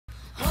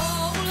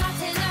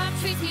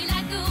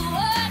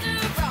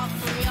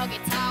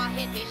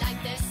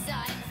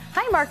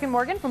I'm Marc and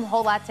Morgan from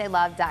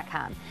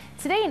WholeLatteLove.com.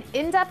 Today, an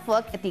in-depth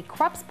look at the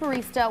Krups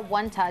Barista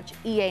One-Touch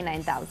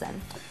EA9000.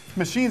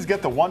 Machines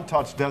get the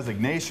one-touch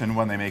designation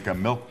when they make a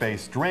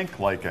milk-based drink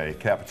like a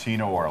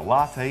cappuccino or a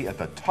latte at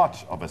the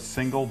touch of a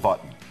single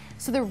button.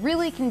 So they're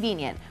really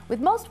convenient.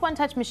 With most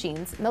one-touch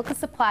machines, milk is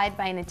supplied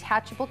by an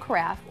attachable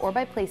carafe or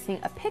by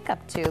placing a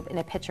pickup tube in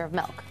a pitcher of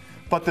milk.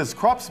 But this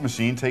Krups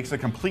machine takes a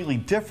completely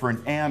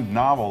different and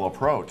novel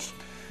approach.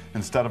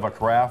 Instead of a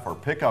carafe or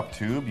pickup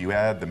tube, you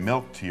add the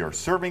milk to your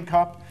serving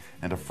cup,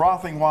 and a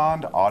frothing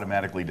wand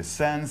automatically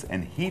descends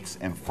and heats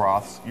and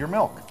froths your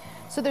milk.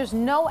 So there's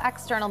no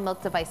external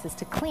milk devices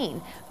to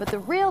clean, but the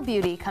real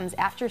beauty comes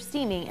after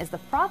steaming as the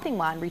frothing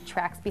wand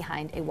retracts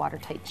behind a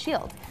watertight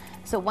shield.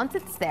 So once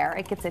it's there,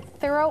 it gets a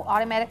thorough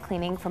automatic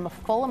cleaning from a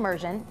full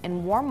immersion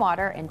in warm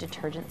water and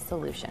detergent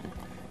solution.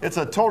 It's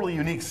a totally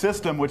unique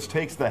system which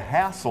takes the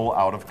hassle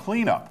out of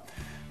cleanup.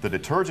 The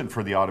detergent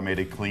for the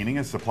automated cleaning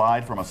is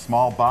supplied from a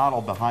small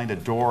bottle behind a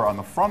door on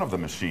the front of the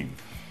machine.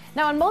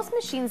 Now, on most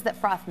machines that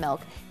froth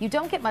milk, you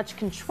don't get much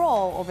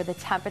control over the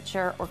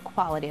temperature or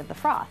quality of the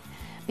froth.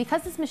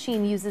 Because this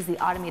machine uses the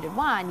automated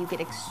wand, you get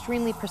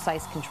extremely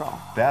precise control.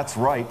 That's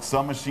right.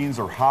 Some machines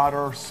are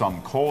hotter,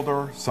 some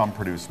colder, some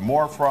produce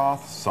more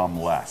froth, some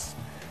less.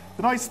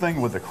 The nice thing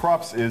with the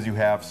Krups is you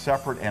have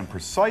separate and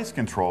precise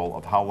control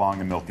of how long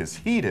the milk is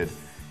heated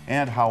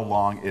and how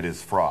long it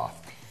is frothed.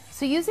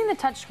 So using the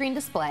touchscreen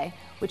display,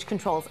 which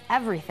controls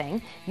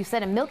everything, you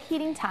set a milk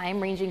heating time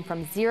ranging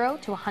from 0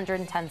 to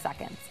 110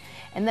 seconds.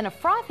 And then a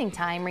frothing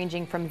time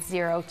ranging from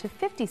 0 to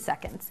 50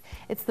 seconds.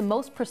 It's the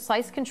most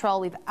precise control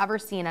we've ever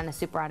seen on a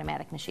super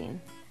automatic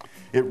machine.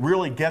 It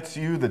really gets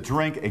you the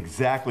drink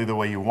exactly the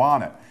way you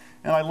want it.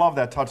 And I love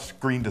that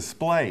touchscreen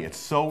display. It's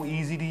so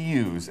easy to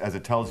use as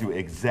it tells you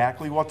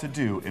exactly what to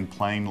do in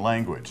plain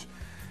language.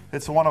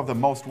 It's one of the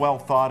most well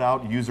thought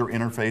out user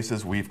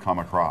interfaces we've come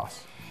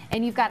across.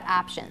 And you've got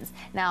options.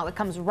 Now, it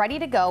comes ready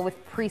to go with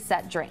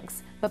preset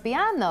drinks. But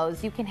beyond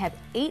those, you can have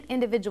 8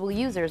 individual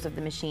users of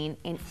the machine,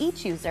 and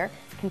each user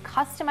can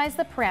customize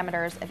the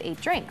parameters of 8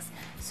 drinks.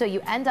 So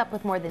you end up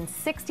with more than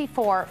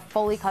 64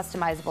 fully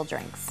customizable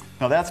drinks.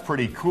 Now that's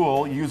pretty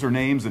cool. User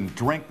names and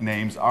drink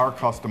names are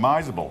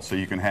customizable. So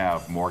you can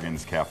have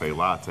Morgan's Cafe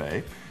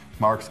Latte,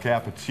 Marc's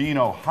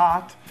Cappuccino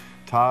Hot,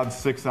 Todd's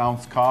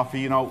 6-ounce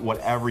coffee,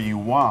 whatever you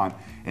want.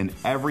 And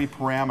every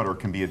parameter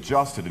can be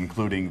adjusted,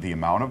 including the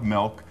amount of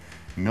milk,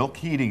 milk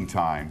heating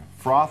time,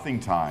 frothing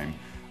time,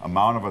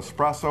 amount of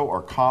espresso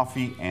or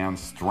coffee, and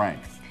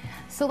strength.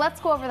 So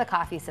let's go over the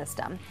coffee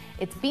system.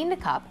 It's bean to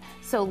cup,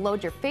 so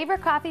load your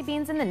favorite coffee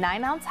beans in the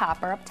 9-ounce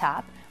hopper up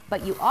top,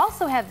 but you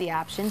also have the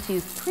option to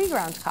use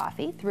pre-ground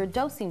coffee through a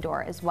dosing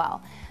door as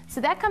well. So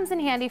that comes in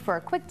handy for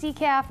a quick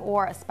decaf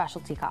or a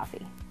specialty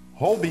coffee.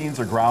 Whole beans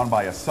are ground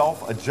by a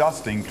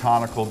self-adjusting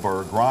conical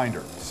burr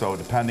grinder. So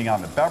depending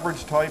on the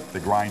beverage type,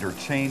 the grinder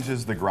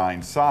changes the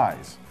grind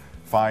size.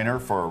 Finer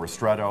for a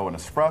ristretto and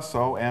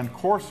espresso, and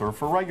coarser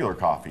for regular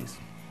coffees.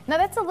 Now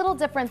that's a little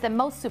different than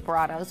most super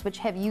autos, which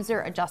have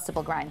user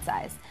adjustable grind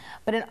size.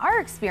 But in our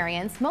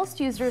experience,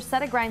 most users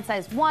set a grind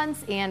size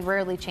once and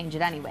rarely change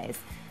it anyways.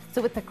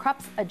 So with the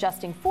Krups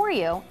adjusting for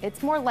you,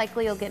 it's more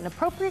likely you'll get an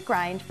appropriate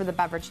grind for the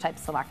beverage type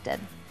selected.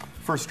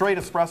 For straight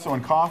espresso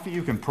and coffee,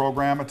 you can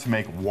program it to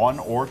make 1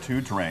 or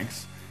 2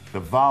 drinks, the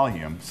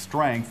volume,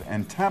 strength,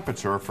 and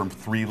temperature from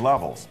 3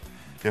 levels.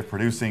 If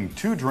producing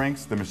 2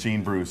 drinks, the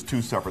machine brews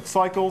 2 separate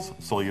cycles,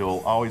 so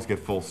you'll always get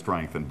full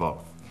strength in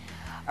both.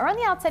 Around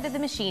the outside of the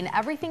machine,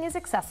 everything is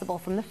accessible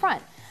from the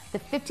front. The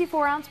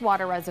 54-ounce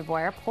water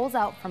reservoir pulls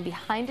out from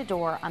behind a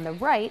door on the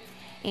right,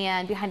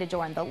 and behind a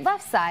door on the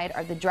left side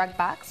are the drug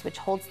box, which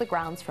holds the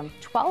grounds from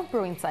 12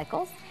 brewing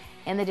cycles,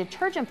 and the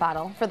detergent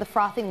bottle for the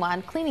frothing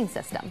wand cleaning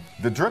system.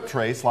 The drip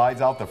tray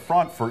slides out the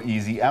front for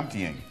easy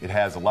emptying. It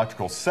has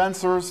electrical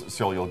sensors,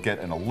 so you'll get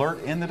an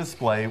alert in the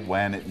display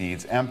when it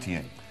needs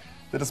emptying.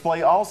 The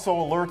display also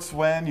alerts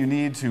when you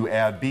need to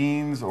add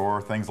beans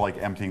or things like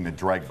emptying the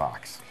drag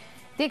box.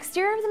 The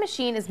exterior of the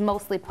machine is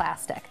mostly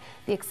plastic.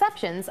 The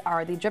exceptions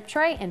are the drip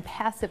tray and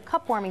passive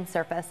cup warming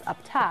surface up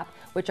top,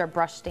 which are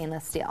brushed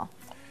stainless steel.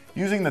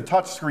 Using the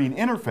touchscreen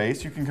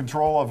interface, you can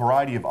control a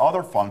variety of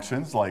other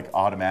functions like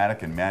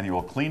automatic and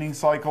manual cleaning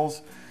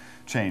cycles,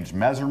 change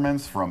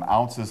measurements from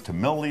ounces to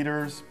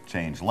milliliters,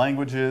 change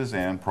languages,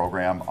 and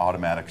program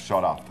automatic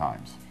shutoff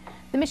times.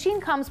 The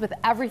machine comes with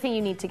everything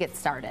you need to get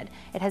started.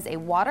 It has a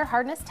water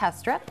hardness test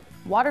strip,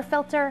 water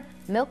filter,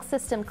 milk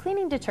system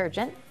cleaning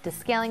detergent,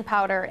 descaling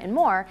powder, and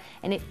more,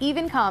 and it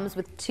even comes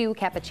with 2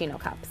 cappuccino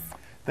cups.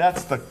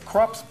 That's the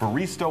Krups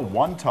Barista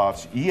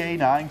One-Touch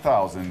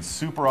EA9000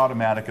 Super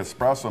Automatic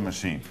Espresso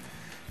Machine.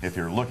 If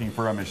you're looking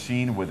for a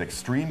machine with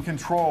extreme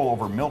control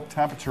over milk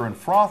temperature and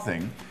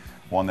frothing,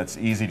 one that's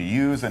easy to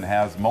use and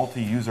has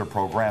multi-user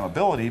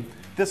programmability,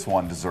 this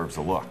one deserves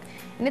a look.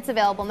 And it's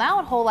available now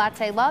at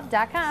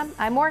WholeLatteLove.com.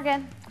 I'm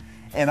Morgan.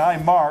 And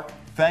I'm Marc.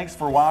 Thanks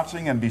for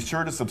watching, and be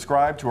sure to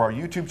subscribe to our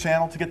YouTube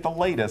channel to get the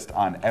latest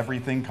on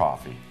everything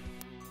coffee.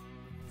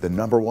 The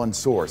 #1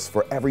 source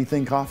for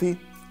everything coffee?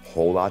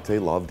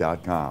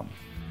 WholeLatteLove.com.